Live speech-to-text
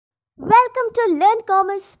Welcome to Learn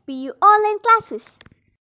Commerce PU online classes.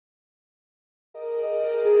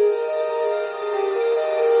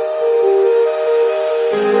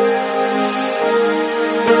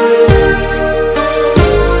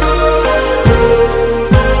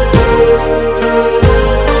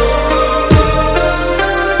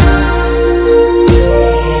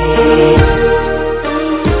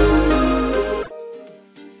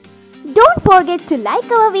 Don't forget to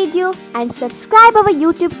like our video and subscribe our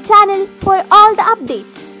YouTube channel for all the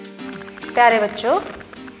updates. प्यारे बच्चों,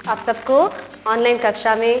 आप सबको online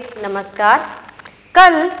कक्षा में नमस्कार।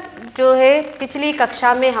 कल जो है पिछली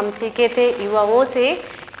कक्षा में हम सीखे थे युवाओं से,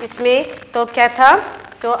 इसमें तो क्या था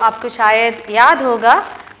तो आपको शायद याद होगा,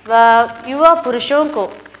 वह युवा पुरुषों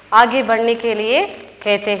को आगे बढ़ने के लिए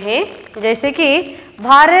कहते हैं। जैसे कि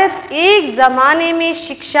भारत एक ज़माने में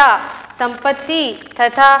शिक्षा, संपत्ति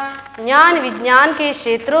तथा ज्ञान विज्ञान के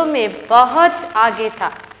क्षेत्रों में बहुत आगे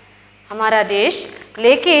था हमारा देश,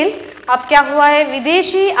 लेकिन अब क्या हुआ है,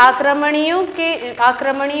 विदेशी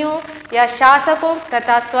आक्रमणियों या शासकों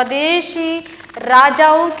तथा स्वदेशी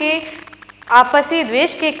राजाओं के आपसी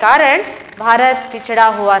द्वेष के कारण भारत पिछड़ा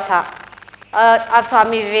हुआ था। अब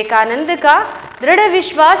स्वामी विवेकानंद का दृढ़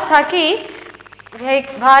विश्वास था कि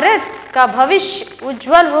भारत का भविष्य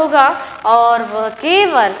उज्जवल होगा और वह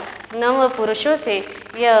केवल नव पुरुषों से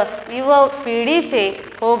या युवा पीढ़ी से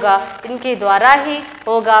होगा, इनके द्वारा ही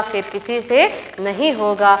होगा, फिर किसी से नहीं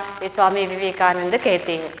होगा, ये स्वामी विवेकानंद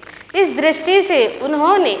कहते हैं। इस दृष्टि से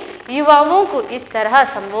उन्होंने युवाओं को इस तरह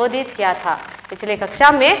संबोधित किया था। पिछले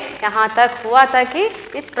कक्षा में यहाँ तक हुआ था कि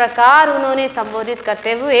इस प्रकार उन्होंने संबोधित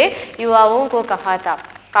करते हुए युवाओं को कहा था।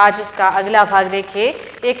 आज उसका अगला भाग देखिए।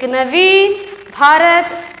 एक नवीन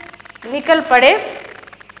भारत निकल पड़े,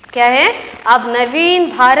 क्या है, अब नवीन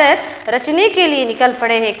भारत रचने के लिए निकल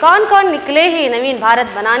पड़े हैं। कौन कौन निकले हैं नवीन भारत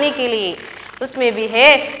बनाने के लिए? उसमें भी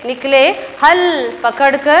है, निकले हल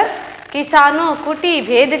पकड़कर, किसानों कुटी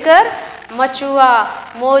भेद कर, मचुआ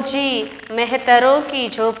मोजी मेहतरों की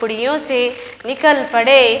झोपड़ियों से निकल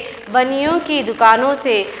पड़े, बनियों की दुकानों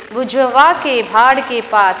से, बुझवा के भाड़ के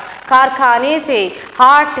पास, कारखाने से,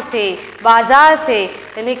 हाट से, बाजार से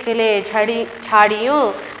निकले,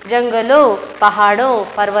 झाड़ियों जंगलों पहाड़ों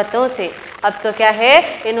पर्वतों से। अब तो क्या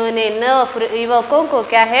है, इन्होंने नव युवकों को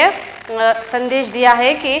क्या है संदेश दिया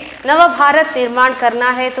है कि नव भारत निर्माण करना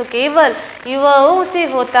है तो केवल युवाओं से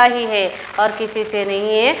होता ही है और किसी से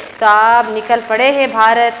नहीं है। तो आप निकल पड़े हैं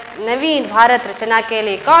भारत, नवीन भारत रचना के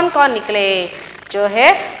लिए। कौन कौन निकले? जो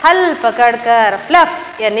है हल पकड़कर,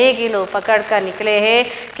 फ्लफ या नेगिलो पकड़कर निकले हैं,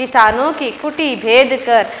 किसानों की कुटी भेद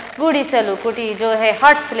कर, गुड़ीसलू कुटी जो है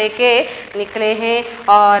हट्स लेके निकले हैं,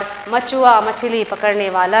 और मचुआ मछली पकड़ने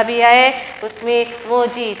वाला भी है, उसमें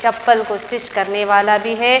मोजी चप्पल को स्टिच करने वाला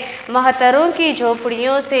भी है, महतरों की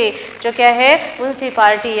झोपड़ियों से जो क्या है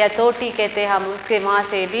म्यूनसिपालिटी या तोटी कहते हैं हम, उसके वहाँ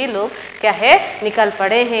से भी लोग क्या है निकल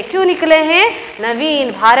पड़े हैं। क्यों निकले हैं?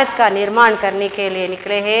 नवीन भारत का निर्माण करने के लिए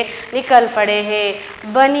निकले हैं, निकल पड़े हैं।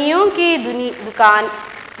 बनियों की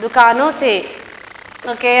दुकानों से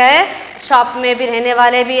तो क्या है, शॉप में भी रहने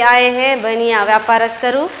वाले भी आए हैं, बनिया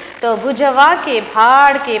व्यापारस्तरू। तो बुझवा के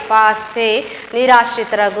भाड़ के पास से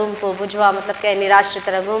निराश्रित गुंपु, बुझवा मतलब क्या है, निराश्रित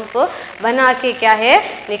गुंपु बना के क्या है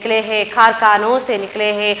निकले हैं, कारखानों से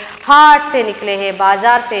निकले हैं, हाट से निकले हैं,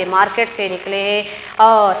 बाजार से, मार्केट से निकले हैं,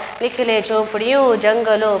 और निकले झोपड़ियों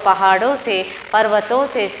जंगलों पहाड़ों से, पर्वतों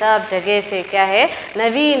से, सब जगह से क्या है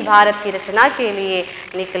नवीन भारत की रचना के लिए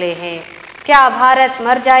निकले हैं। क्या भारत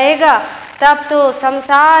मर जाएगा? तब तो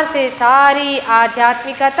संसार से सारी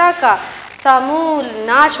आध्यात्मिकता का समूल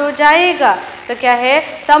नाश हो जाएगा। तो क्या है,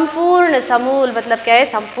 संपूर्ण, समूल मतलब क्या है,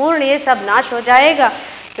 संपूर्ण, ये सब नाश हो जाएगा।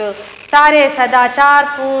 तो सारे सदाचार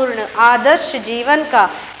पूर्ण आदर्श जीवन का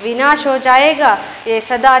विनाश हो जाएगा। ये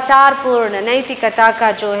सदाचार पूर्ण नैतिकता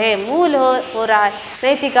का जो है मूल हो रहा है,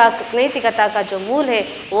 नैतिकता का जो मूल है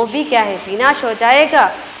वो भी क्या है विनाश हो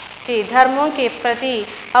जाएगा। कि धर्मों के प्रति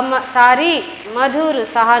हम सारी मधुर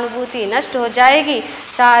सहानुभूति नष्ट हो जाएगी,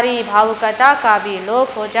 सारी भावुकता का भी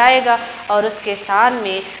लोप हो जाएगा, और उसके स्थान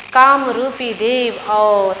में काम रूपी देव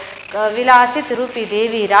और विलासित रूपी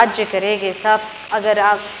देवी राज्य करेंगे सब। अगर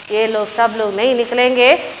आप ये लोग सब लोग नहीं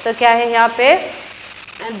निकलेंगे तो क्या है, यहाँ पे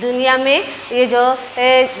दुनिया में ये जो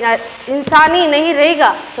इंसानी नहीं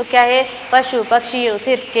रहेगा, तो क्या है पशु पक्षियों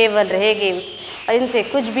सिर्फ केवल रहेंगे, इनसे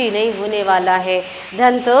कुछ भी नहीं होने वाला है।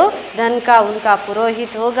 धन तो धन का उनका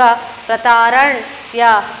पुरोहित होगा, प्रतारण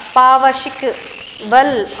या पावशिक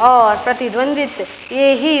बल और प्रतिद्वंद्वित्व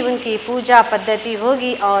ये ही उनकी पूजा पद्धति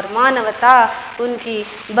होगी और मानवता उनकी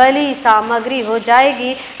बलि सामग्री हो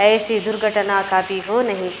जाएगी। ऐसी दुर्घटना कभी हो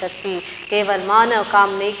नहीं सकती। केवल मानव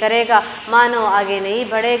काम नहीं करेगा, मानव आगे नहीं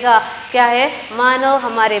बढ़ेगा, क्या है, मानव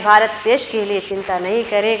हमारे भारत देश के लिए चिंता नहीं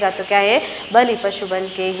करेगा तो क्या है, बलि पशु बन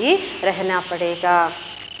के ही रहना पड़ेगा।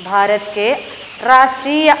 भारत के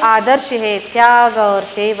राष्ट्रीय आदर्श है त्याग और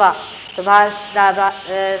सेवा। तो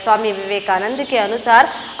स्वामी विवेकानंद के अनुसार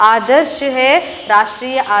आदर्श है,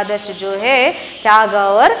 राष्ट्रीय आदर्श जो है त्याग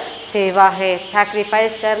और सेवा है।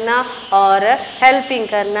 सैक्रिफाइस करना और हेल्पिंग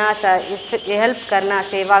करना, हेल्प करना,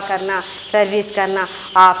 सेवा करना, सर्विस करना।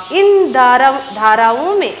 आप इन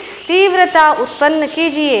धाराओं में तीव्रता उत्पन्न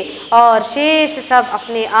कीजिए और शेष सब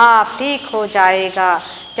अपने आप ठीक हो जाएगा।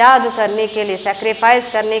 त्याग करने के लिए, सैक्रिफाइस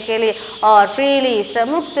करने के लिए और फ्रीली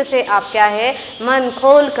मुक्त से आप क्या है, मन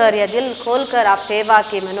खोलकर या दिल खोलकर आप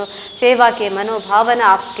सेवा के मनोभावना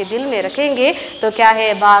आपके दिल में रखेंगे तो क्या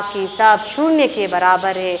है, बाकी सब शून्य के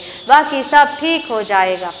बराबर है, बाकी सब ठीक हो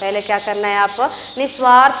जाएगा। पहले क्या करना है, आप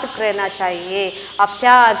निस्वार्थ रहना चाहिए। आप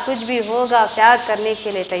त्याग कुछ भी होगा त्याग करने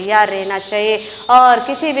के लिए तैयार रहना चाहिए और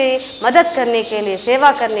किसी भी मदद करने के लिए,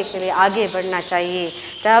 सेवा करने के लिए आगे बढ़ना चाहिए।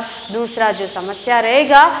 तब दूसरा जो समस्या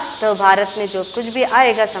रहेगा तो भारत में जो कुछ भी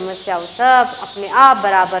आएगा समस्या वो सब अपने आप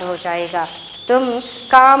बराबर हो जाएगा। तुम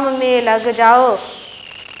काम में लग जाओ,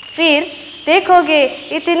 फिर देखोगे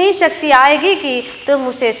इतनी शक्ति आएगी कि तुम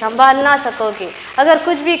उसे संभाल ना सकोगे। अगर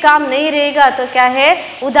कुछ भी काम नहीं रहेगा तो क्या है,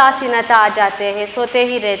 उदासीनता आ जाते हैं, सोते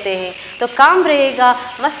ही रहते हैं। तो काम रहेगा,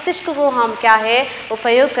 मस्तिष्क को हम क्या है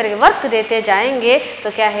उपयोग करके वर्क देते जाएंगे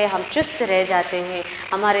तो क्या है, हम चुस्त रह जाते हैं।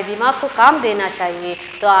 हमारे दिमाग को काम देना चाहिए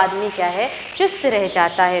तो आदमी क्या है, चुस्त रह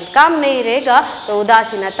जाता है। काम नहीं रहेगा तो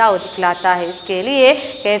उदासीनता दिखलाता है। इसके लिए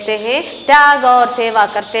कहते हैं त्याग और सेवा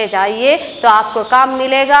करते जाइए तो आपको काम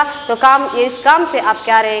मिलेगा। तो इस काम से आप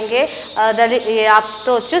क्या रहेंगे, आप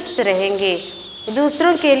तो चुस्त रहेंगे।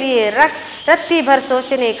 दूसरों के लिए रत्ती भर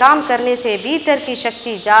सोचने, काम करने से भीतर की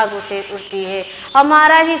शक्ति जाग उठती है।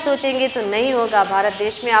 हमारा ही सोचेंगे तो नहीं होगा। भारत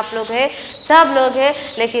देश में आप लोग हैं, सब लोग हैं,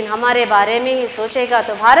 लेकिन हमारे बारे में ही सोचेगा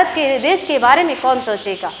तो भारत के देश के बारे में कौन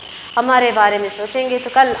सोचेगा। हमारे बारे में सोचेंगे तो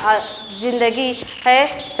कल जिंदगी है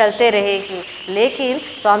चलते रहेगी। लेकिन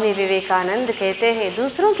स्वामी विवेकानंद कहते हैं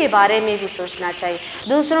दूसरों के बारे में भी सोचना चाहिए।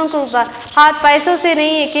 दूसरों को हाथ पैसों से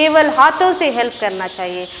नहीं है, केवल हाथों से हेल्प करना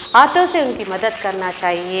चाहिए, हाथों से उनकी मदद करना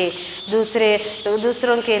चाहिए।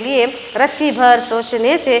 दूसरों के लिए रत्ती भर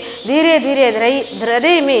सोचने से धीरे धीरे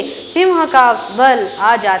हृदय में सिंह का बल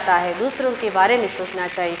आ जाता है। दूसरों के बारे में सोचना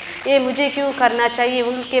चाहिए, ये मुझे क्यों करना चाहिए,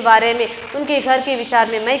 उनके बारे में, उनके घर के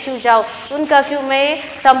विचार में मैं क्यों जाऊँ, उनका क्यों मैं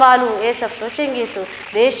संभालूँ, ये सब सोचेंगे तो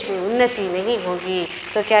देश में उन्नति नहीं होगी।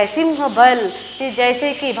 तो क्या है, सिंह बल,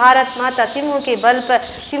 जैसे कि भारत माता सिंह के बल पर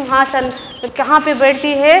सिंहासन कहाँ पे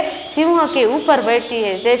बैठती है, सिंह के ऊपर बैठती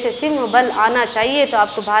है। जैसे सिंह बल आना चाहिए तो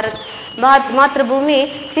आपको भारत मातृभूमि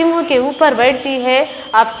सिंह के ऊपर बैठती है,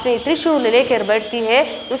 अपनी त्रिशूल लेकर बैठती है।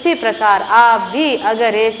 उसी प्रकार आप भी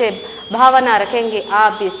अगर ऐसे भावना रखेंगे,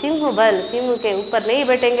 आप भी सिंह बल, सिंह के ऊपर नहीं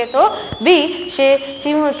बैठेंगे तो भी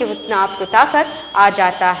सिंह के उतना आपको ताकत आ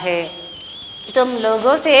जाता है। तुम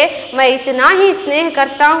लोगों से मैं इतना ही स्नेह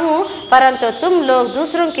करता हूँ, परंतु तुम लोग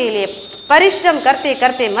दूसरों के लिए परिश्रम करते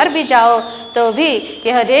करते मर भी जाओ तो भी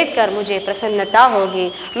यह देखकर मुझे प्रसन्नता होगी।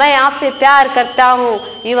 मैं आपसे प्यार करता हूँ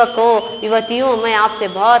युवकों, युवतियों, मैं आपसे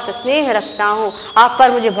बहुत स्नेह रखता हूँ, आप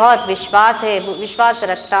पर मुझे बहुत विश्वास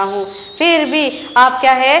रखता हूँ। फिर भी आप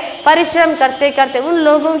क्या है, परिश्रम करते करते उन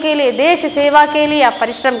लोगों के लिए, देश सेवा के लिए आप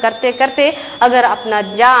परिश्रम करते करते अगर अपना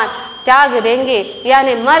जान त्याग देंगे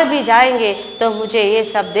यानी मर भी जाएंगे तो मुझे ये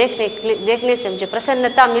सब देखने से मुझे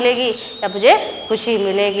प्रसन्नता मिलेगी या मुझे खुशी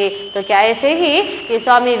मिलेगी। तो क्या ऐसे ही ये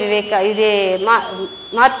स्वामी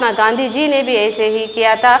महात्मा गांधी जी ने भी ऐसे ही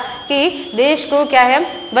किया था कि देश को क्या है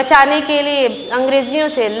बचाने के लिए अंग्रेजियों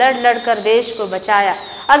से लड़ कर देश को बचाया।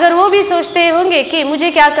 अगर वो भी सोचते होंगे कि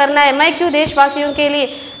मुझे क्या करना है, मैं क्यों देशवासियों के लिए,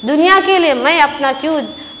 दुनिया के लिए मैं अपना क्यों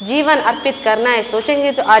जीवन अर्पित करना है,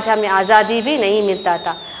 सोचेंगे तो आज हमें आज़ादी भी नहीं मिलता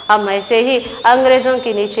था। हम ऐसे ही अंग्रेज़ों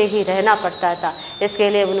के नीचे ही रहना पड़ता था। इसके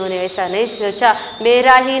लिए उन्होंने ऐसा नहीं सोचा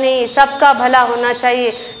मेरा ही नहीं सबका भला होना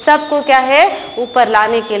चाहिए, सबको क्या है ऊपर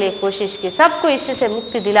लाने के लिए कोशिश की, सबको इससे से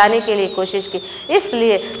मुक्ति दिलाने के लिए कोशिश की।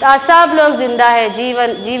 इसलिए तो सब लोग जिंदा है,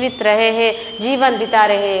 जीवित रहे हैं, जीवन बिता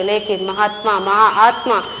रहे हैं, लेकिन महात्मा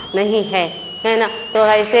महाआत्मा नहीं है ना। तो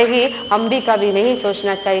ऐसे ही हम भी कभी नहीं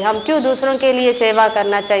सोचना चाहिए हम क्यों दूसरों के लिए सेवा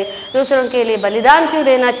करना चाहिए, दूसरों के लिए बलिदान क्यों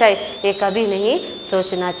देना चाहिए, ये कभी नहीं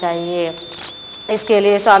सोचना चाहिए। इसके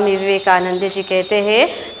लिए स्वामी विवेकानंद जी कहते हैं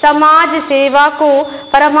समाज सेवा को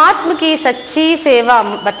परमात्मा की सच्ची सेवा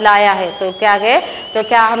बतलाया है। तो क्या है, तो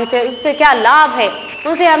क्या हमसे उससे क्या लाभ है,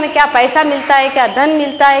 उनसे हमें क्या पैसा मिलता है, क्या धन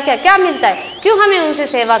मिलता है, क्या क्या मिलता है, क्यों हमें उनसे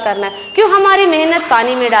सेवा करना है, क्यों हमारी मेहनत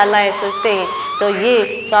पानी में डालना है, सोचते हैं। तो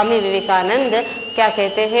ये स्वामी विवेकानंद क्या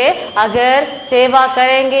कहते हैं, अगर सेवा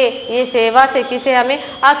करेंगे, ये सेवा से किसे हमें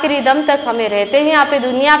आखिरी दम तक हमें रहते हैं यहाँ पे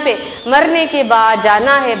दुनिया पे, मरने के बाद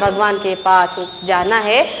जाना है भगवान के पास जाना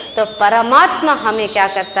है, तो परमात्मा हमें क्या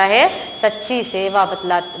करता है, सच्ची सेवा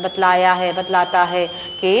बतलाता है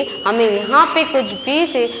कि हमें यहाँ पे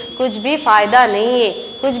कुछ भी फायदा नहीं है,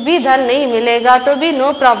 कुछ भी धन नहीं मिलेगा तो भी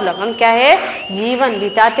नो प्रॉब्लम, हम क्या है जीवन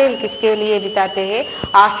बिताते हैं, किसके लिए बिताते हैं,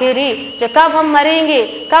 आखिरी जो कब हम मरेंगे,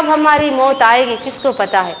 कब हमारी मौत आएगी किसको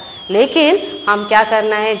पता है, लेकिन हम क्या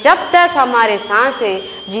करना है, जब तक हमारे सांस है,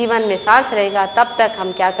 जीवन में सांस रहेगा तब तक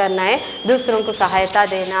हम क्या करना है, दूसरों को सहायता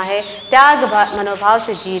देना है, त्याग मनोभाव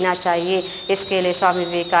से जीना चाहिए। इसके लिए स्वामी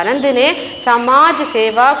विवेकानंद ने समाज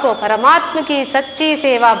सेवा को परमात्मा की सच्ची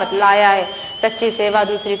सेवा बतलाया है। सच्ची सेवा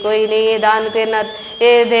दूसरी कोई नहीं है, दान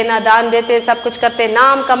देना, दान देते, सब कुछ करते,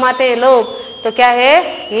 नाम कमाते लोग, तो क्या है,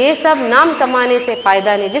 ये सब नाम कमाने से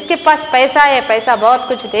फायदा नहीं। जिसके पास पैसा है, पैसा बहुत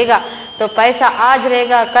कुछ देगा, तो पैसा आज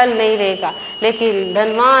रहेगा कल नहीं रहेगा, लेकिन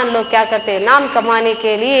धनवान लोग क्या करते हैं, नाम कमाने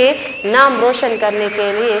के लिए, नाम रोशन करने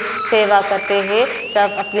के लिए सेवा करते हैं,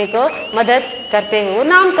 सब अपने को मदद करते हैं वो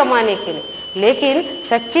नाम कमाने के लिए, लेकिन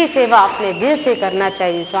सच्ची सेवा अपने दिल से करना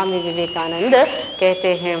चाहिए। स्वामी विवेकानंद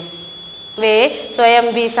कहते हैं वे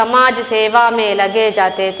स्वयं भी समाज सेवा में लगे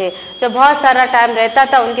जाते थे, जो बहुत सारा टाइम रहता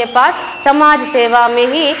था उनके पास समाज सेवा में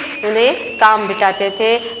ही उन्हें काम बिताते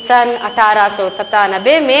थे। सन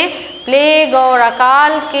 1897 में प्लेग और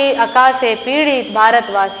अकाल से पीड़ित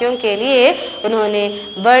भारतवासियों के लिए उन्होंने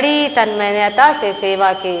बड़ी तन्मयता से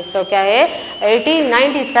सेवा की। तो क्या है,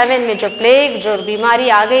 1897 में जो प्लेग, जो बीमारी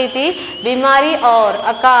आ गई थी, बीमारी और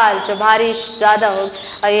अकाल जो बारिश ज़्यादा हो,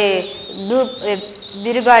 ये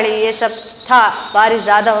बिरगाड़ी ये सब था, बारिश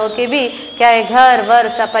ज़्यादा हो के भी क्या है, घर वर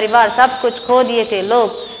सब परिवार सब कुछ खो दिए थे लोग,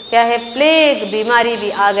 क्या है, प्लेग बीमारी भी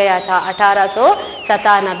आ गया था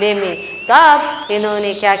 1897 में। तब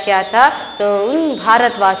इन्होंने क्या किया था, तो उन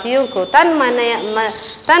भारतवासियों को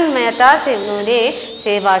तन्मयता से उन्होंने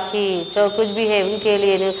सेवा की, जो कुछ भी है उनके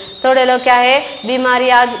लिए। थोड़े लोग क्या है, बीमारी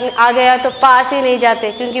आ गया तो पास ही नहीं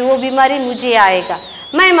जाते, क्योंकि वो बीमारी मुझे आएगा,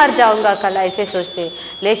 मैं मर जाऊंगा कल, ऐसे सोचते।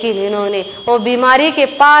 लेकिन इन्होंने वो बीमारी के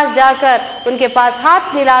पास जाकर उनके पास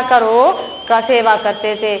हाथ मिलाकर वो का सेवा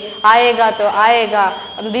करते थे। आएगा तो आएगा,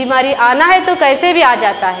 बीमारी आना है तो कैसे भी आ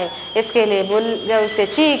जाता है, इसके लिए उसे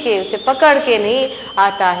चीखे उसे पकड़ के नहीं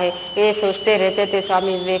आता है, ये सोचते रहते थे।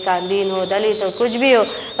 स्वामी विवेकानंद, दीन हो दलित हो कुछ भी हो,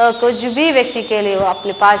 कुछ भी व्यक्ति के लिए वो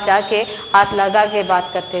अपने पास जाके हाथ लगा के बात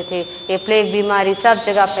करते थे। ये प्लेग बीमारी सब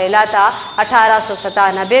जगह फैला था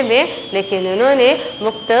 1897 में, लेकिन उन्होंने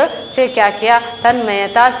मुक्त से क्या किया,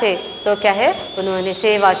 तन्मयता से, तो क्या है, उन्होंने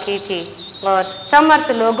सेवा की थी और समर्थ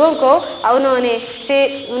लोगों को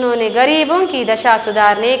उन्होंने गरीबों की दशा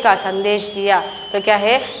सुधारने का संदेश दिया। तो क्या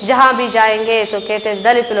है, जहाँ भी जाएंगे तो कहते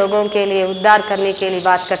दलित लोगों के लिए उद्धार करने के लिए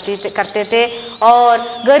बात करते थे और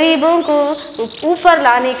गरीबों को ऊपर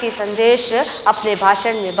लाने की संदेश अपने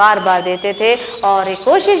भाषण में बार बार देते थे। और एक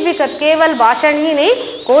कोशिश भी केवल भाषण ही नहीं,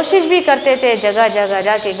 कोशिश भी करते थे, जगह जगह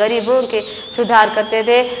जाके गरीबों के सुधार करते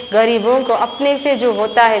थे, गरीबों को अपने से जो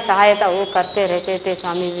होता है सहायता वो करते रहते थे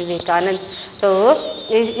स्वामी विवेकानंद। तो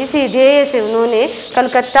इसी ध्येय से उन्होंने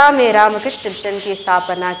कलकत्ता में रामकृष्ण मिशन की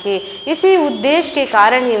स्थापना की। इसी उद्देश्य के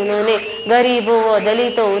कारण ही उन्होंने गरीबों व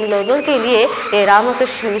दलितों उन लोगों के लिए ये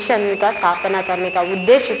रामकृष्ण मिशन का स्थापना करने का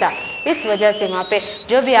उद्देश्य था। इस वजह से वहाँ पे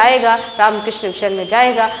जो भी आएगा रामकृष्ण मिशन में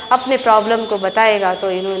जाएगा, अपने प्रॉब्लम को बताएगा,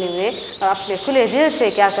 तो इन्होंने अपने खुले दिल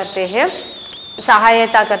से क्या करते हैं,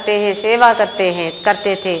 सहायता करते हैं, सेवा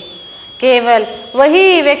करते थे। केवल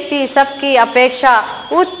वही व्यक्ति सबकी अपेक्षा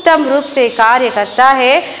उत्तम रूप से कार्य करता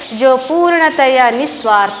है जो पूर्णतया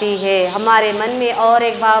निस्वार्थी है। हमारे मन में और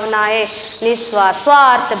एक भावना है, निस्वार्थ,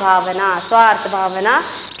 स्वार्थ भावना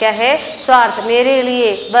क्या है, स्वार्थ, मेरे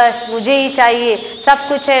लिए बस मुझे ही चाहिए, सब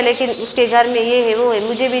कुछ है लेकिन उसके घर में ये है वो है,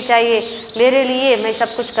 मुझे भी चाहिए, मेरे लिए मैं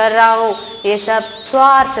सब कुछ कर रहा हूँ, ये सब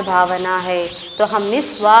स्वार्थ भावना है। तो हम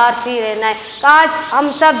निस्वार्थी रहना है। आज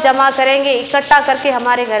हम सब जमा करेंगे, इकट्ठा करके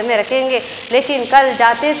हमारे घर में रखेंगे, लेकिन कल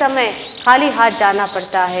जाते समय खाली हाथ जाना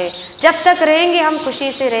पड़ता है। जब तक रहेंगे हम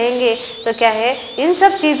खुशी से रहेंगे, तो क्या है, इन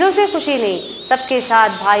सब चीज़ों से खुशी नहीं, सबके साथ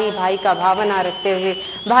भाई भाई का भावना रखते हुए,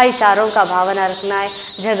 भाईचारों का भावना रखना है,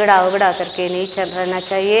 झगड़ा उगड़ा करके नहीं रहना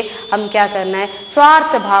चाहिए। हम क्या करना है,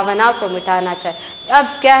 स्वार्थ भावना को मिटाना चाहिए। अब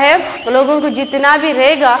क्या है, लोगों को जितना भी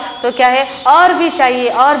रहेगा तो क्या है, और भी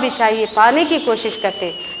चाहिए पाने की कोशिश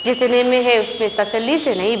करते, जितने में है उसमें तसल्ली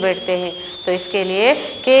से नहीं बैठते हैं। तो इसके लिए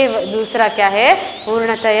दूसरा क्या है,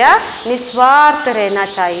 पूर्णतया निस्वार्थ रहना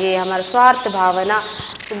चाहिए, हमारा स्वार्थ भावना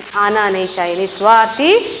आना नहीं चाहिए,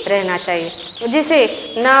 निस्वार्थी रहना चाहिए। जिसे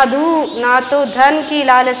ना तो धन की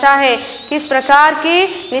लालसा है, किस प्रकार की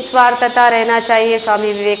निस्वार्थता रहना चाहिए,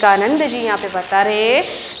 स्वामी विवेकानंद जी यहाँ पे बता रहे हैं।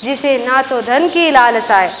 जिसे ना तो धन की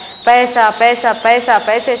लालसा है, पैसा पैसा पैसा,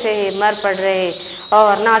 पैसे से ही मर पड़ रहे,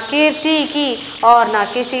 और ना कीर्ति की और ना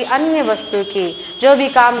किसी अन्य वस्तु की। जो भी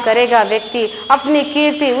काम करेगा व्यक्ति अपनी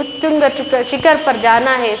कीर्ति उत्तुंग शिखर पर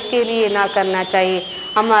जाना है, इसके लिए ना करना चाहिए।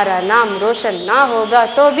 हमारा नाम रोशन ना होगा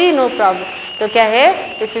तो भी नो प्रॉब्लम, तो क्या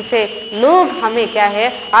है, इससे लोग हमें क्या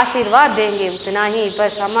है आशीर्वाद देंगे उतना ही,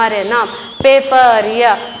 बस हमारे नाम पेपर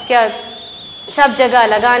या क्या सब जगह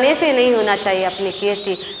लगाने से नहीं होना चाहिए। अपनी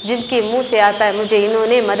कीर्ति जिनके मुंह से आता है, मुझे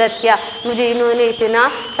इन्होंने मदद किया, मुझे इन्होंने इतना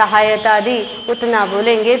सहायता दी, उतना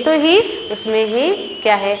बोलेंगे तो ही उसमें ही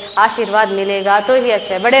क्या है आशीर्वाद मिलेगा, तो ही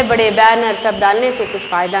अच्छा है। बड़े बड़े बैनर सब डालने से कुछ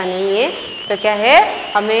फायदा नहीं है। तो क्या है,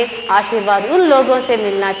 हमें आशीर्वाद उन लोगों से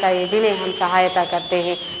मिलना चाहिए जिन्हें हम सहायता करते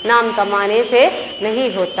हैं, नाम कमाने से नहीं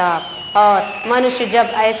होता। और मनुष्य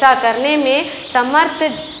जब ऐसा करने में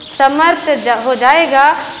समर्थ हो जाएगा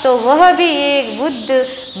तो वह भी एक बुद्ध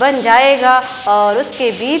बन जाएगा, और उसके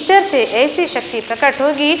भीतर से ऐसी शक्ति प्रकट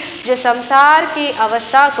होगी जो संसार की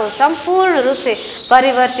अवस्था को संपूर्ण रूप से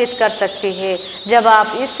परिवर्तित कर सकती है। जब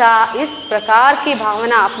आप इस प्रकार की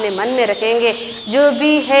भावना अपने मन में रखेंगे, जो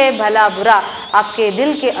भी है भला बुरा आपके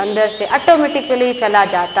दिल के अंदर से ऑटोमेटिकली चला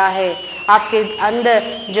जाता है। आपके अंदर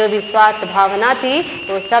जो भी स्वार्थ भावना थी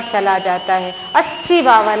वो सब चला जाता है, अच्छी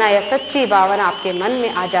भावना या सच्ची भावना आपके मन में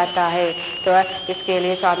आ जाता है। तो इसके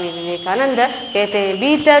लिए स्वामी विवेकानंद कहते हैं,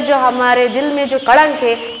 भीतर जो हमारे दिल में जो कलंक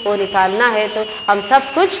है वो निकालना है, तो हम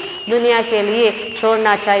सब कुछ दुनिया के लिए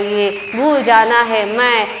छोड़ना चाहिए, भूल जाना है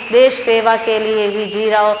मैं देश सेवा के लिए ही जी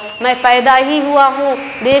रहा हूँ, मैं पैदा ही हुआ हूँ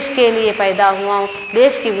देश के लिए पैदा हुआ हूँ,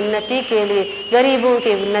 देश की उन्नति के लिए, गरीबों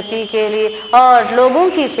की उन्नति के लिए और लोगों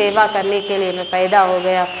की सेवा करने के लिए मैं पैदा हो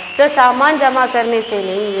गया। तो सामान जमा करने से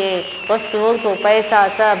नहीं है, वस्तुओं को पैसा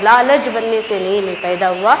सब लालच बनने से नहीं मैं पैदा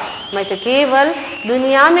हुआ, मैं तो केवल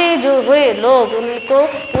दुनिया में जो हुए लोग उनको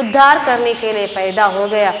उद्धार करने के लिए पैदा हो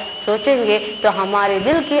गया। सोचेंगे तो हमारे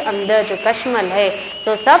दिल के अंदर जो कश्मल है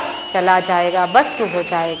तो सब चला जाएगा, भस्म हो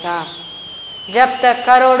जाएगा। जब तक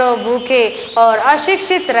करोड़ों भूखे और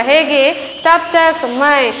अशिक्षित रहेंगे तब तक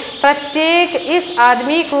मैं प्रत्येक इस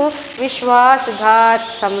आदमी को विश्वासघात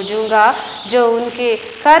समझूंगा जो उनके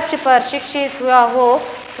खर्च पर शिक्षित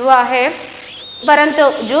हुआ है, परंतु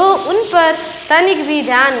जो उन पर तनिक भी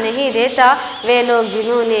ध्यान नहीं देता, वे लोग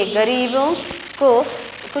जिन्होंने गरीबों को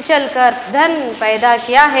कुचल कर धन पैदा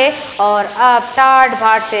किया है और अब टाट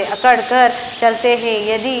भाट से अकड़ कर चलते हैं।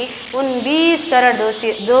 यदि उन 20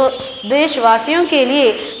 करोड़ देशवासियों के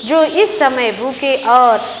लिए जो इस समय भूखे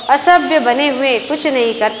और असभ्य बने हुए कुछ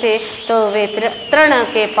नहीं करते तो वे तृण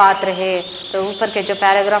के पात्र हैं। तो ऊपर के जो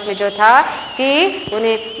पैराग्राफ में जो था कि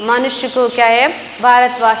उन्हें मनुष्य को क्या है,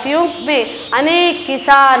 भारतवासियों में अनेक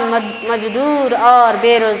किसान मजदूर और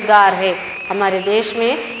बेरोजगार है। हमारे देश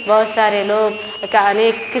में बहुत सारे लोग का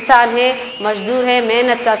अनेक किसान हैं, मजदूर हैं,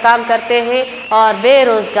 मेहनत का काम करते हैं और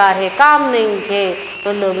बेरोजगार है, काम नहीं है।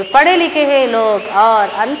 तो लोग पढ़े लिखे हैं लोग और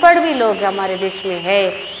अनपढ़ भी लोग हमारे देश में है,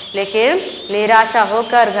 लेकिन निराशा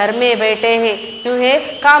होकर घर में बैठे हैं। क्यों है,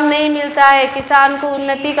 काम नहीं मिलता है, किसान को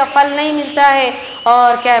उन्नति का फल नहीं मिलता है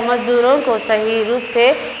और क्या मजदूरों को सही रूप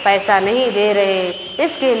से पैसा नहीं दे रहे,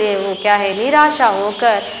 इसके लिए वो क्या है निराशा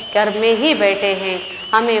होकर घर में ही बैठे हैं।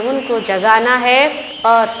 हमें उनको जगाना है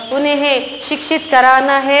और उन्हें शिक्षित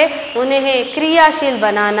कराना है, उन्हें क्रियाशील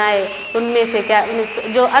बनाना है। उनमें से क्या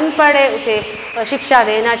जो अनपढ़ है उसे शिक्षा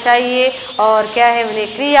देना चाहिए और क्या है उन्हें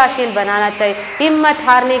क्रियाशील बनाना चाहिए, हिम्मत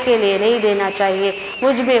हारने के लिए नहीं देना चाहिए।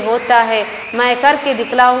 मुझ में होता है मैं करके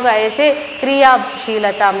दिखलाऊंगा, ऐसे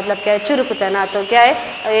क्रियाशीलता मतलब क्या है चुरुकतना, तो क्या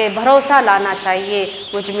है भरोसा लाना चाहिए।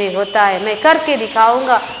 मुझ में होता है मैं करके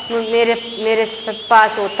दिखाऊंगा, मेरे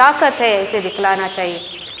पास वो ताकत है, ऐसे दिखलाना चाहिए।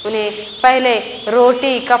 उन्हें पहले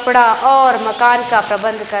रोटी कपड़ा और मकान का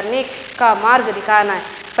प्रबंध करने का मार्ग दिखाना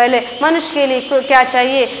है। पहले मनुष्य के लिए क्या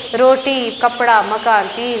चाहिए, रोटी कपड़ा मकान,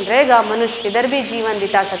 3 रहेगा मनुष्य किधर भी जीवन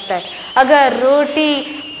बिता सकता है। अगर रोटी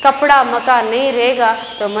कपड़ा मकान नहीं रहेगा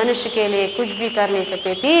तो मनुष्य के लिए कुछ भी कर नहीं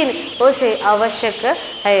सकते, 3 उसे आवश्यक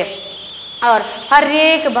है। और हर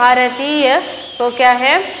एक भारतीय को क्या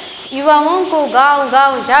है, युवाओं को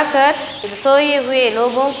गांव-गांव जाकर सोए हुए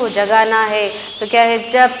लोगों को जगाना है। तो क्या है,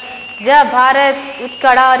 जब भारत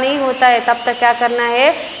कड़ा नहीं होता है तब तक क्या करना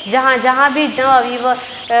है, जहाँ भी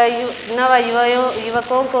नव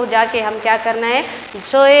युवकों को जाके हम क्या करना है,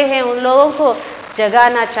 सोए हैं उन लोगों को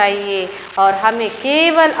जगाना चाहिए। और हमें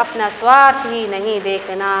केवल अपना स्वार्थ ही नहीं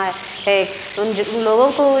देखना है, है। उन लोगों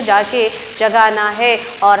को जाके जगाना है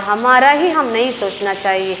और हमारा ही हम नहीं सोचना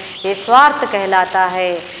चाहिए, ये स्वार्थ कहलाता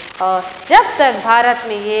है। और जब तक भारत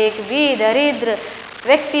में एक भी दरिद्र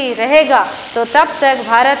व्यक्ति रहेगा तो तब तक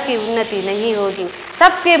भारत की उन्नति नहीं होगी।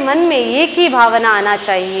 सबके मन में एक ही भावना आना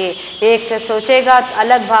चाहिए, एक सोचेगा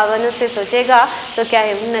अलग भावना से सोचेगा तो क्या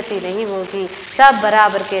है, उन्नति नहीं होगी। सब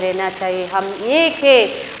बराबर के रहना चाहिए, हम एक है,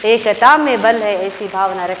 एकता में बल है, ऐसी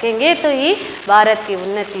भावना रखेंगे तो ही भारत की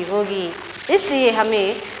उन्नति होगी। इसलिए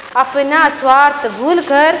हमें अपना स्वार्थ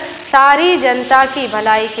भूलकर सारी जनता की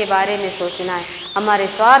भलाई के बारे में सोचना है, हमारे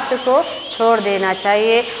स्वार्थ को छोड़ देना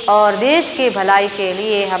चाहिए और देश की भलाई के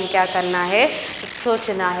लिए हम क्या करना है,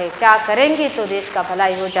 सोचना है। क्या करेंगे तो देश का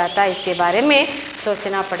भलाई हो जाता है, इसके बारे में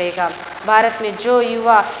सोचना पड़ेगा। भारत में जो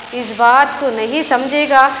युवा इस बात को नहीं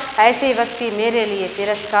समझेगा, ऐसे व्यक्ति मेरे लिए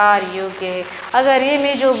तिरस्कार योग्य है। अगर ये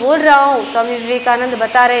मैं जो बोल रहा हूँ, स्वामी विवेकानंद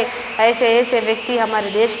बता रहे, ऐसे ऐसे व्यक्ति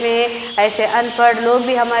हमारे देश में है, ऐसे अनपढ़ लोग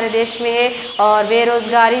भी हमारे देश में है और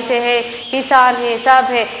बेरोजगारी से है, किसान है,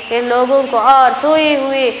 सब है। इन लोगों को और सोए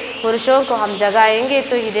हुए पुरुषों को हम जगाएंगे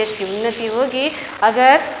तो ही देश की उन्नति होगी।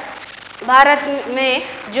 अगर भारत में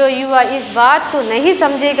जो युवा इस बात को नहीं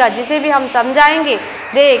समझेगा, जिसे भी हम समझाएंगे,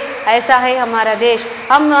 देख ऐसा है हमारा देश,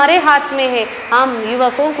 हमारे हाथ में है, हम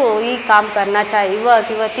युवकों को ही काम करना चाहिए,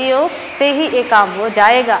 युवक युवतियों से ही ये काम हो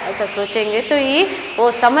जाएगा, ऐसा सोचेंगे तो ही वो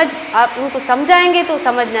आप उनको समझाएंगे तो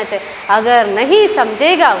समझना चाहिए। अगर नहीं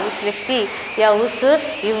समझेगा उस व्यक्ति या उस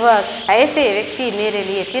युवक, ऐसे व्यक्ति मेरे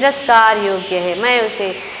लिए तिरस्कार योग्य है, मैं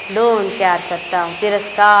उसे डोंट केयर करता हूँ,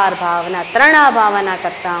 तिरस्कार भावना, तृणा भावना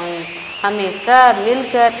करता हूँ। हमें सब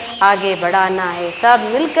मिलकर आगे बढ़ाना है, सब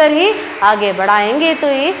मिलकर ही आगे बढ़ाएंगे तो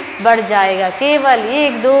ही बढ़ जाएगा। केवल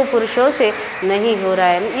एक दो पुरुषों से नहीं हो रहा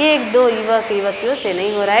है, एक दो युवक युवतियों से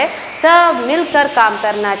नहीं हो रहा है, सब मिलकर काम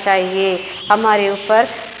करना चाहिए। हमारे ऊपर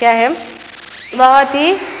क्या है, बहुत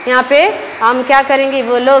ही यहाँ पे हम क्या करेंगे,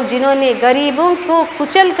 वो लोग जिन्होंने गरीबों को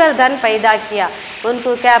कुचल कर धन पैदा किया,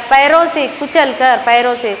 उनको क्या पैरों से कुचल कर,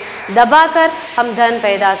 पैरों से दबाकर हम धन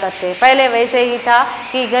पैदा करते। पहले वैसे ही था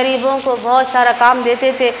कि गरीबों को बहुत सारा काम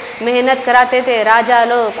देते थे, मेहनत कराते थे, राजा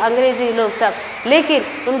लोग, अंग्रेजी लोग सब, लेकिन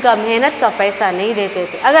उनका मेहनत का पैसा नहीं देते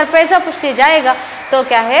थे। अगर पैसा पूछते जाएगा तो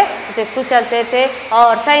क्या है, उसे कुचलते थे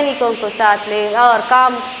और सैनिकों को साथ ले और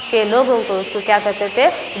काम के लोगों को उसको क्या करते थे,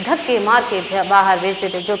 धक्के मार के बाहर भेजते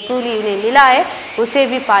थे। जो कूली उन्हें मिला है उसे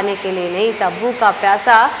भी पाने के लिए नहीं था, भूखा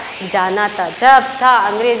प्यासा जाना था। जब था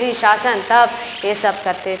अंग्रेजी शासन तब ये सब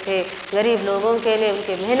करते थे, गरीब लोगों के लिए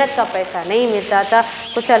उनके मेहनत का पैसा नहीं मिलता था,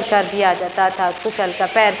 कुचल कर दिया जाता था, कुचल कर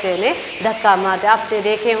पैर से उन्हें धक्का मारते। आपने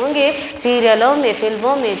देखे होंगे सीरियलों में,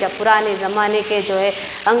 फिल्मों में, जब पुराने ज़माने के जो है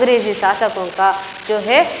अंग्रेजी शासकों का जो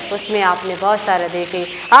है उसमें आपने बहुत सारे देखे।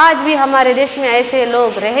 आज भी हमारे देश में ऐसे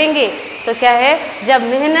लोग रहेंगे तो क्या है, जब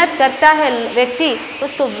मेहनत करता है व्यक्ति,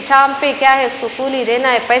 उसको शाम पे क्या है, उसको कूली देना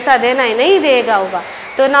है, पैसा देना है, नहीं देगा होगा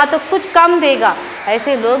तो ना तो कुछ कम देगा।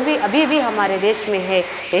 ऐसे लोग भी अभी भी हमारे देश में है,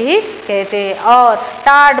 यही कहते हैं। और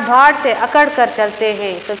टाट भाड़ से अकड़ कर चलते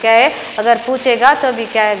हैं तो क्या है, अगर पूछेगा तो भी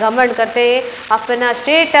क्या है, घमंड करते हैं, अपना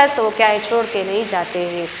स्टेटस वो क्या है छोड़ के नहीं जाते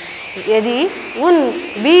हैं। यदि उन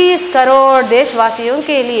 20 करोड़ देशवासियों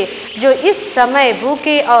के लिए जो इस समय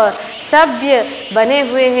भूखे और सभ्य बने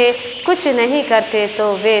हुए हैं कुछ नहीं करते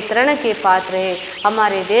तो वे तृण के पात्र हैं।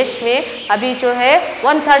 हमारे देश में अभी जो है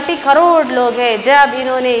 130 करोड़ लोग हैं, जब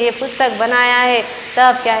इन्होंने ये पुस्तक बनाया है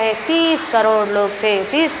तब क्या है 30 करोड़ लोग थे,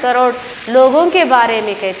 30 करोड़ लोगों के बारे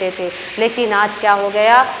में कहते थे, लेकिन आज क्या हो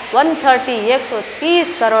गया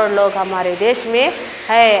 130 करोड़ लोग हमारे देश में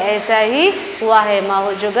है। ऐसा ही हुआ है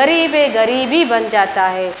माहौल, जो गरीब है गरीबी बन जाता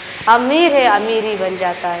है, अमीर है अमीरी बन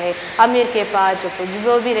जाता है, अमीर के पास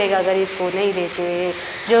जो भी रहेगा गरीब को नहीं देते हैं।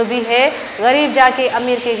 जो भी है गरीब जाके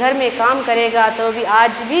अमीर के घर में काम करेगा तो भी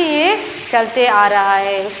आज भी ये चलते आ रहा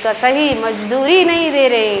है, उसका सही मजदूरी नहीं दे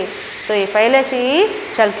रहे, तो ये पहले से ही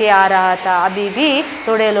चल के आ रहा था। अभी भी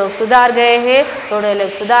थोड़े लोग सुधार गए हैं, थोड़े लोग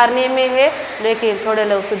सुधारने में है, लेकिन थोड़े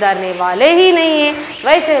लोग सुधारने वाले ही नहीं हैं।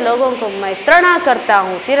 वैसे लोगों को मैं तृणा करता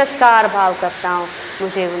हूँ, तिरस्कार भाव करता हूँ,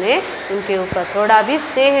 मुझे उनके ऊपर थोड़ा भी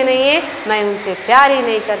स्नेह नहीं है, मैं उनसे प्यार ही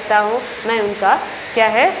नहीं करता हूँ, मैं उनका क्या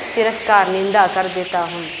है तिरस्कार निंदा कर देता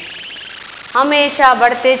हूँ। हमेशा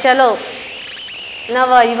बढ़ते चलो,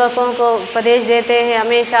 नव युवकों को उपदेश देते हैं,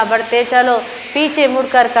 हमेशा बढ़ते चलो, पीछे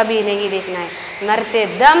मुड़कर कभी नहीं देखना है, मरते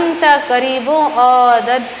दम तक गरीबों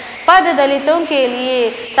और पद दलितों के लिए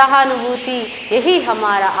सहानुभूति, यही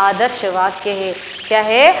हमारा आदर्श वाक्य है। क्या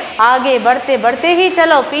है, आगे बढ़ते बढ़ते ही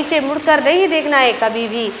चलो, पीछे मुड़कर नहीं देखना है कभी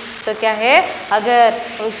भी। तो क्या है, अगर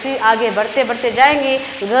उसी आगे बढ़ते बढ़ते जाएंगे,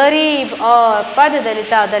 गरीब और पद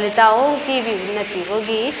दलिताओं की भी उन्नति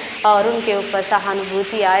होगी और उनके ऊपर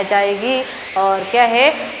सहानुभूति आ जाएगी। और क्या है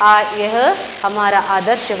यह हमारा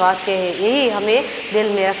आदर्श वाक्य है, यही हमें दिल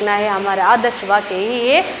में रखना है। हमारा आदर्श वाक्य यही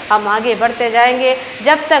है, हम आगे बढ़ते जाएंगे,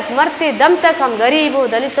 जब तक मरते दम तक हम गरीबों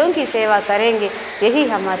दलितों की सेवा करेंगे, यही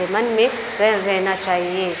हमारे मन में रहना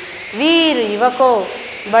चाहिए। वीर युवकों,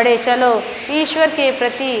 बड़े चलो, ईश्वर के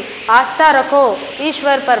प्रति आस्था रखो,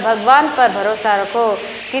 ईश्वर पर, भगवान पर भरोसा रखो,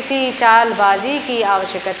 किसी चालबाजी की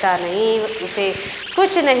आवश्यकता नहीं, उसे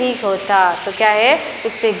कुछ नहीं होता। तो क्या है,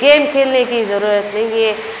 इस पे गेम खेलने की ज़रूरत नहीं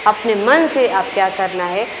है, अपने मन से आप क्या करना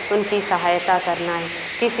है, उनकी सहायता करना है।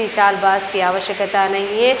 किसी चालबाज की आवश्यकता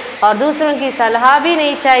नहीं है और दूसरों की सलाह भी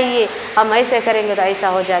नहीं चाहिए, हम ऐसे करेंगे तो ऐसा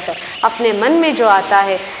हो जाता है। अपने मन में जो आता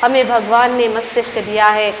है, हमें भगवान ने मस्तिष्क दिया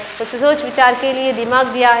है, उस सोच विचार के लिए दिमाग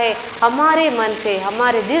दिया है, हमारे मन से,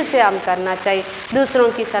 हमारे दिल से हम करना चाहिए, दूसरों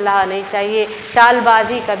की सलाह नहीं चाहिए,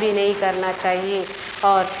 चालबाजी कभी नहीं करना चाहिए।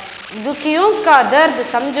 और दुखियों का दर्द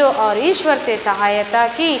समझो और ईश्वर से सहायता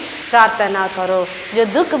की प्रार्थना करो। जो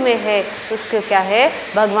दुख में है उसको क्या है,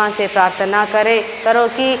 भगवान से प्रार्थना करो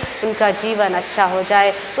कि उनका जीवन अच्छा हो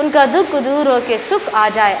जाए, उनका दुख दूर हो के सुख आ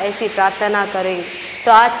जाए, ऐसी प्रार्थना करें।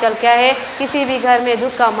 तो आजकल क्या है, किसी भी घर में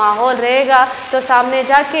दुख का माहौल रहेगा तो सामने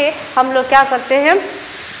जाके हम लोग क्या करते हैं,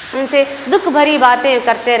 उनसे दुख भरी बातें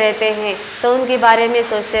करते रहते हैं, तो उनके बारे में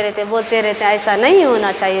सोचते रहते, बोलते रहते हैं ऐसा नहीं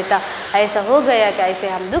होना चाहिए था, ऐसा हो गया कि ऐसे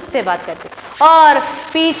हम दुख से बात करते हैं। और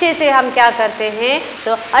पीछे से हम क्या करते हैं,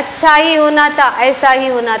 तो अच्छा ही होना था, ऐसा ही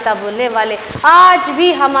होना था बोलने वाले आज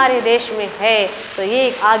भी हमारे देश में है। तो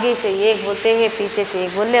ये आगे से एक बोलते हैं, पीछे से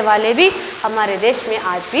एक बोलने वाले भी हमारे देश में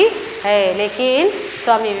आज भी है। लेकिन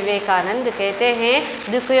स्वामी विवेकानंद कहते हैं,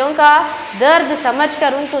 दुखियों का दर्द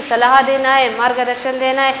समझकर उनको सलाह देना है, मार्गदर्शन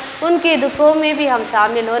देना है, उनके दुखों में भी हम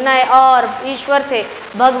शामिल होना है और ईश्वर से,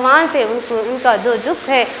 भगवान से उनका जो दुख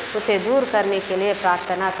है उसे दूर करने के लिए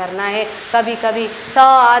प्रार्थना करना है। कभी कभी 100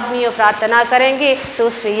 आदमियों प्रार्थना करेंगे तो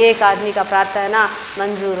उसमें एक आदमी का प्रार्थना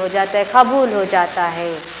मंजूर हो जाता है, कबूल हो जाता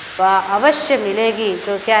है, वह अवश्य मिलेगी।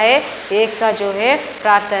 जो क्या है, एक का जो है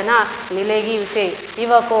प्रार्थना मिलेगी उसे।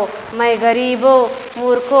 युवकों, मैं गरीबों,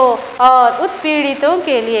 मूर्खों और उत्पीड़ितों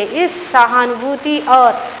के लिए इस सहानुभूति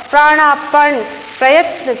और प्राणार्पण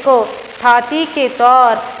प्रयत्न को ठाती के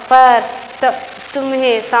तौर पर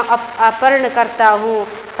तुम्हें अर्पण करता हूँ।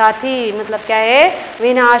 ठाती मतलब क्या है,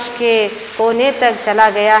 विनाश के कोने तक चला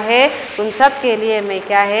गया है, उन सब के लिए मैं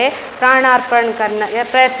क्या है, प्राणार्पण करना या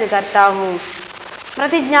प्रयत्न करता हूँ।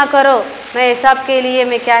 प्रतिज्ञा करो, मैं सबके लिए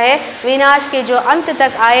मैं क्या है, विनाश के जो अंत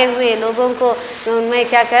तक आए हुए लोगों को मैं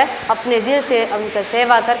क्या कर, अपने दिल से उनका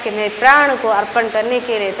सेवा करके मैं प्राण को अर्पण करने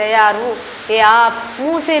के लिए तैयार हूँ। ये आप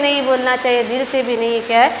मुंह से नहीं बोलना चाहिए, दिल से भी नहीं,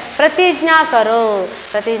 क्या है, प्रतिज्ञा करो,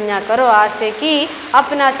 प्रतिज्ञा करो आज से कि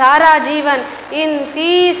अपना सारा जीवन इन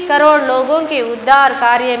 30 करोड़ लोगों के उद्धार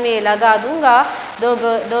कार्य में लगा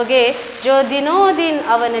दोगे, जो दिनों दिन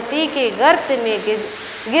अवनति के गर्त में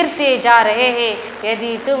गिरते जा रहे हैं।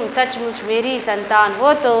 यदि तुम सचमुच मेरी संतान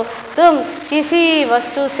हो तो तुम किसी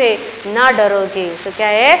वस्तु से ना डरोगे। तो क्या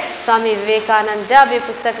है, स्वामी विवेकानंद जब ये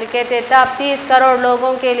पुस्तक लिखे थे तब 30 करोड़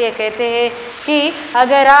लोगों के लिए कहते हैं कि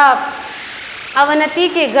अगर आप अवनति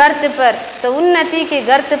के गर्त पर तो उन्नति के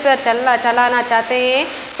गर्त पर चलाना चाहते हैं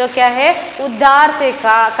तो क्या है, उद्धार से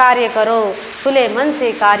कार्य करो, खुले मन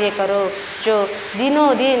से कार्य करो। जो दिनों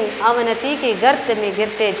दिन अवनति के गर्त में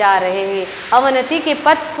गिरते जा रहे हैं, अवनति के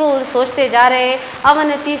पथ को सोचते जा रहे हैं,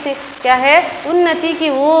 अवनति से क्या है, उन्नति की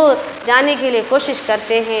ओर जाने के लिए कोशिश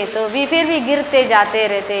करते हैं तो भी फिर भी गिरते जाते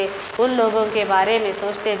रहते, उन लोगों के बारे में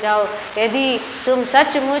सोचते जाओ। यदि तुम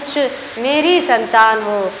सचमुच मेरी संतान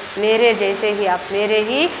हो, मेरे जैसे ही आप मेरे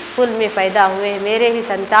ही कुल में पैदा हुए हैं, मेरे ही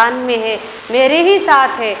संतान में है, मेरे ही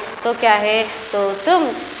साथ है, तो क्या है, तो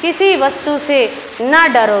तुम किसी वस्तु से ना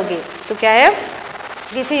डरोगे। तो क्या है,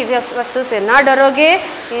 किसी वस्तु से ना डरोगे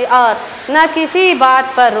और न किसी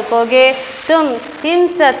बात पर रुकोगे, तुम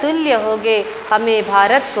हिंसा तुल्य होगे। हमें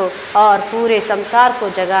भारत को और पूरे संसार को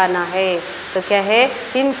जगाना है। तो क्या है,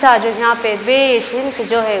 हिंसा जो यहाँ पे द्वेष हिंसा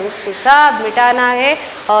जो है उसको सब मिटाना है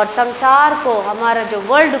और संसार को, हमारा जो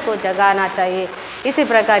वर्ल्ड को जगाना चाहिए। इसी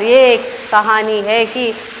प्रकार ये एक कहानी है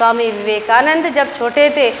कि स्वामी विवेकानंद जब छोटे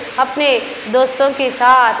थे अपने दोस्तों के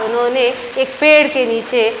साथ उन्होंने एक पेड़ के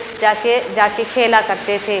नीचे जाके खेला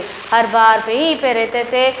करते थे, हर बार वहीं पे रहते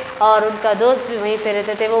थे और उनका दोस्त भी वहीं पे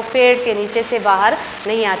रहते थे, वो पेड़ के नीचे से बाहर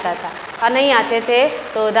नहीं आता था और नहीं आते थे।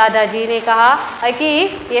 तो दादाजी ने कहा कि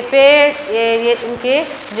ये पेड़ ये उनके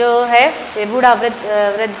जो है ये बूढ़ा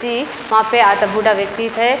वृद्धि वहाँ पे आता, बूढ़ा व्यक्ति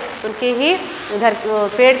थे, उनके ही घर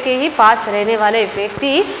पेड़ के ही पास रहने वाले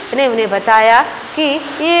व्यक्ति ने उन्हें बताया कि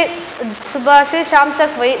ये सुबह से शाम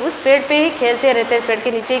तक वही उस पेड़ पे ही खेलते रहते, पेड़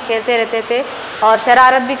के नीचे ही खेलते रहते थे और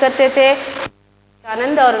शरारत भी करते थे,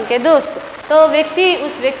 आनंद और उनके दोस्त। तो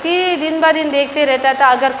उस व्यक्ति दिन ब दिन देखते रहता था,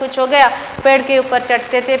 अगर कुछ हो गया पेड़ के ऊपर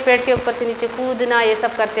चढ़ते थे, पेड़ के ऊपर से नीचे कूदना ये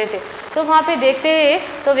सब करते थे। तो वहाँ पे देखते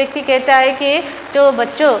हैं तो व्यक्ति कहता है कि जो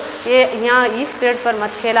बच्चों ये यहाँ इस पेड़ पर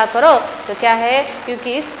मत खेला करो। तो क्या है,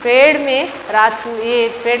 क्योंकि इस पेड़ में ये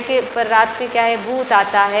पेड़ के ऊपर रात में क्या है, भूत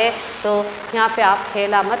आता है, तो यहाँ पे आप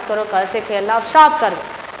खेला मत करो, कल से खेलना आप स्टॉप कर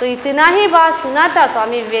दो। तो इतना ही बात सुना था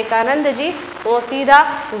स्वामी विवेकानंद जी, वो सीधा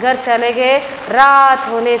घर चले गए। रात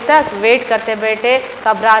होने तक वेट करते बैठे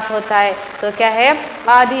कब रात होता है। तो क्या है,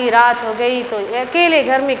 आधी रात हो गई तो अकेले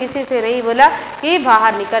घर में किसी से नहीं बोला कि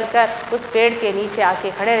बाहर निकलकर उस पेड़ के नीचे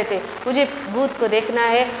आके खड़े रहते, मुझे भूत को देखना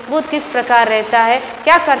है, भूत किस प्रकार रहता है,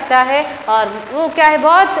 क्या करता है। और वो क्या है,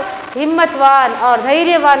 बहुत हिम्मतवान और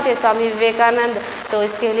धैर्यवान थे स्वामी विवेकानंद। तो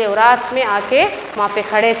इसके लिए रात में आके वहाँ पे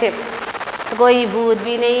खड़े थे। कोई भूत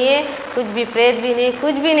भी नहीं है, कुछ भी प्रेत भी नहीं,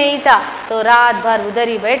 कुछ भी नहीं था। तो रात भर उधर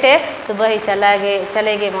ही बैठे, सुबह ही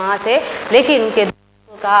चले गए वहाँ से। लेकिन उनके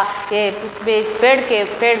कहा कि इस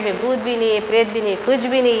पेड़ में भूत भी नहीं है, प्रेत भी नहीं, कुछ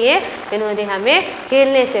भी नहीं है। इन्होंने हमें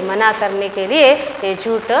खेलने से मना करने के लिए ये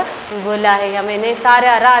झूठ बोला है। मैंने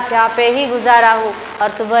सारा रात यहाँ पे ही गुजारा हूँ और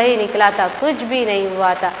सुबह ही निकला था, कुछ भी नहीं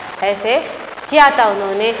हुआ था, ऐसे किया था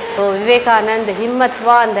उन्होंने। वो विवेकानंद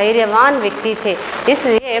हिम्मतवान धैर्यवान व्यक्ति थे।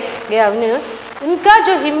 इसलिए उनका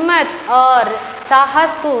जो हिम्मत और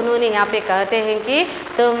साहस को उन्होंने यहाँ पे कहते हैं कि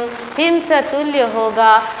तुम हिमसतुल्य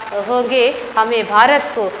होगे। हमें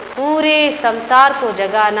भारत को, पूरे संसार को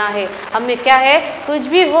जगाना है। हमें क्या है, कुछ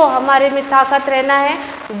भी हो हमारे में ताकत रहना है,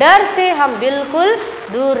 डर से हम बिल्कुल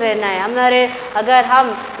दूर रहना है। हमारे अगर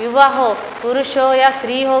हम युवा हो, पुरुष हो या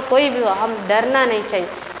स्त्री हो, कोई भी हो, हम डरना नहीं चाहिए।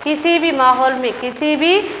 किसी भी माहौल में, किसी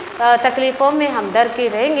भी तकलीफ़ों में हम डर के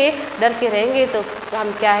रहेंगे तो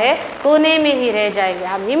हम क्या है, कोने में ही रह जाएंगे।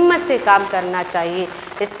 हम हिम्मत से काम करना चाहिए।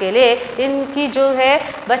 इसके लिए इनकी जो है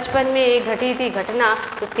बचपन में एक घटी थी घटना,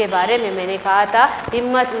 उसके बारे में मैंने कहा था।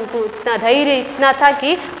 हिम्मत, उनको इतना धैर्य इतना था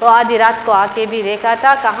कि वो आधी रात को आके भी देखा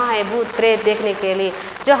था कहाँ है भूत प्रेत देखने के लिए।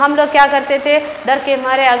 जो हम लोग क्या करते थे, डर के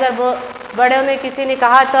मारे, अगर वो बड़ों ने किसी ने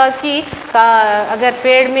कहा था कि अगर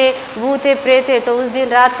पेड़ में भूत है प्रेत है तो उस दिन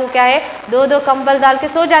रात को क्या है, 2-2 कंबल डाल के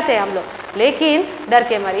सो जाते हैं हम लोग। लेकिन डर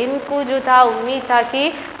के मारे इनको जो था, उम्मीद था कि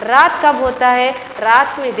रात कब होता है,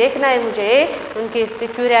 रात में देखना है मुझे। उनकी इस पर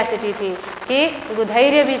क्यूरियासिटी थी कि उनको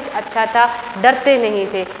धैर्य भी अच्छा था, डरते नहीं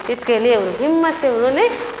थे। इसके लिए हिम्मत से उन्होंने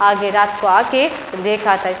आगे रात को आके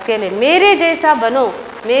देखा था। इसके लिए मेरे जैसा बनो,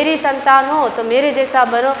 मेरी संतान हो तो मेरे जैसा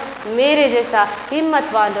बनो, मेरे जैसा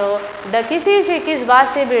हिम्मतवान रहो, किसी से किस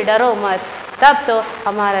बात से भी डरो मत। तब तो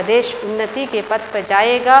हमारा देश उन्नति के पथ पर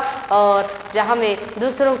जाएगा और जहाँ में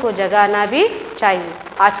दूसरों को जगाना भी चाहिए।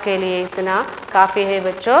 आज के लिए इतना काफ़ी है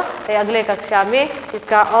बच्चों। अगले कक्षा में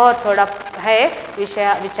इसका और थोड़ा है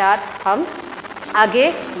विचार हम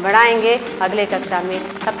आगे बढ़ाएंगे अगले कक्षा में।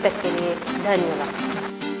 तब तक के लिए धन्यवाद।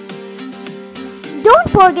 Don't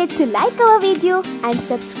forget to like our video and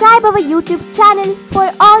subscribe our YouTube channel for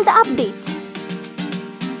all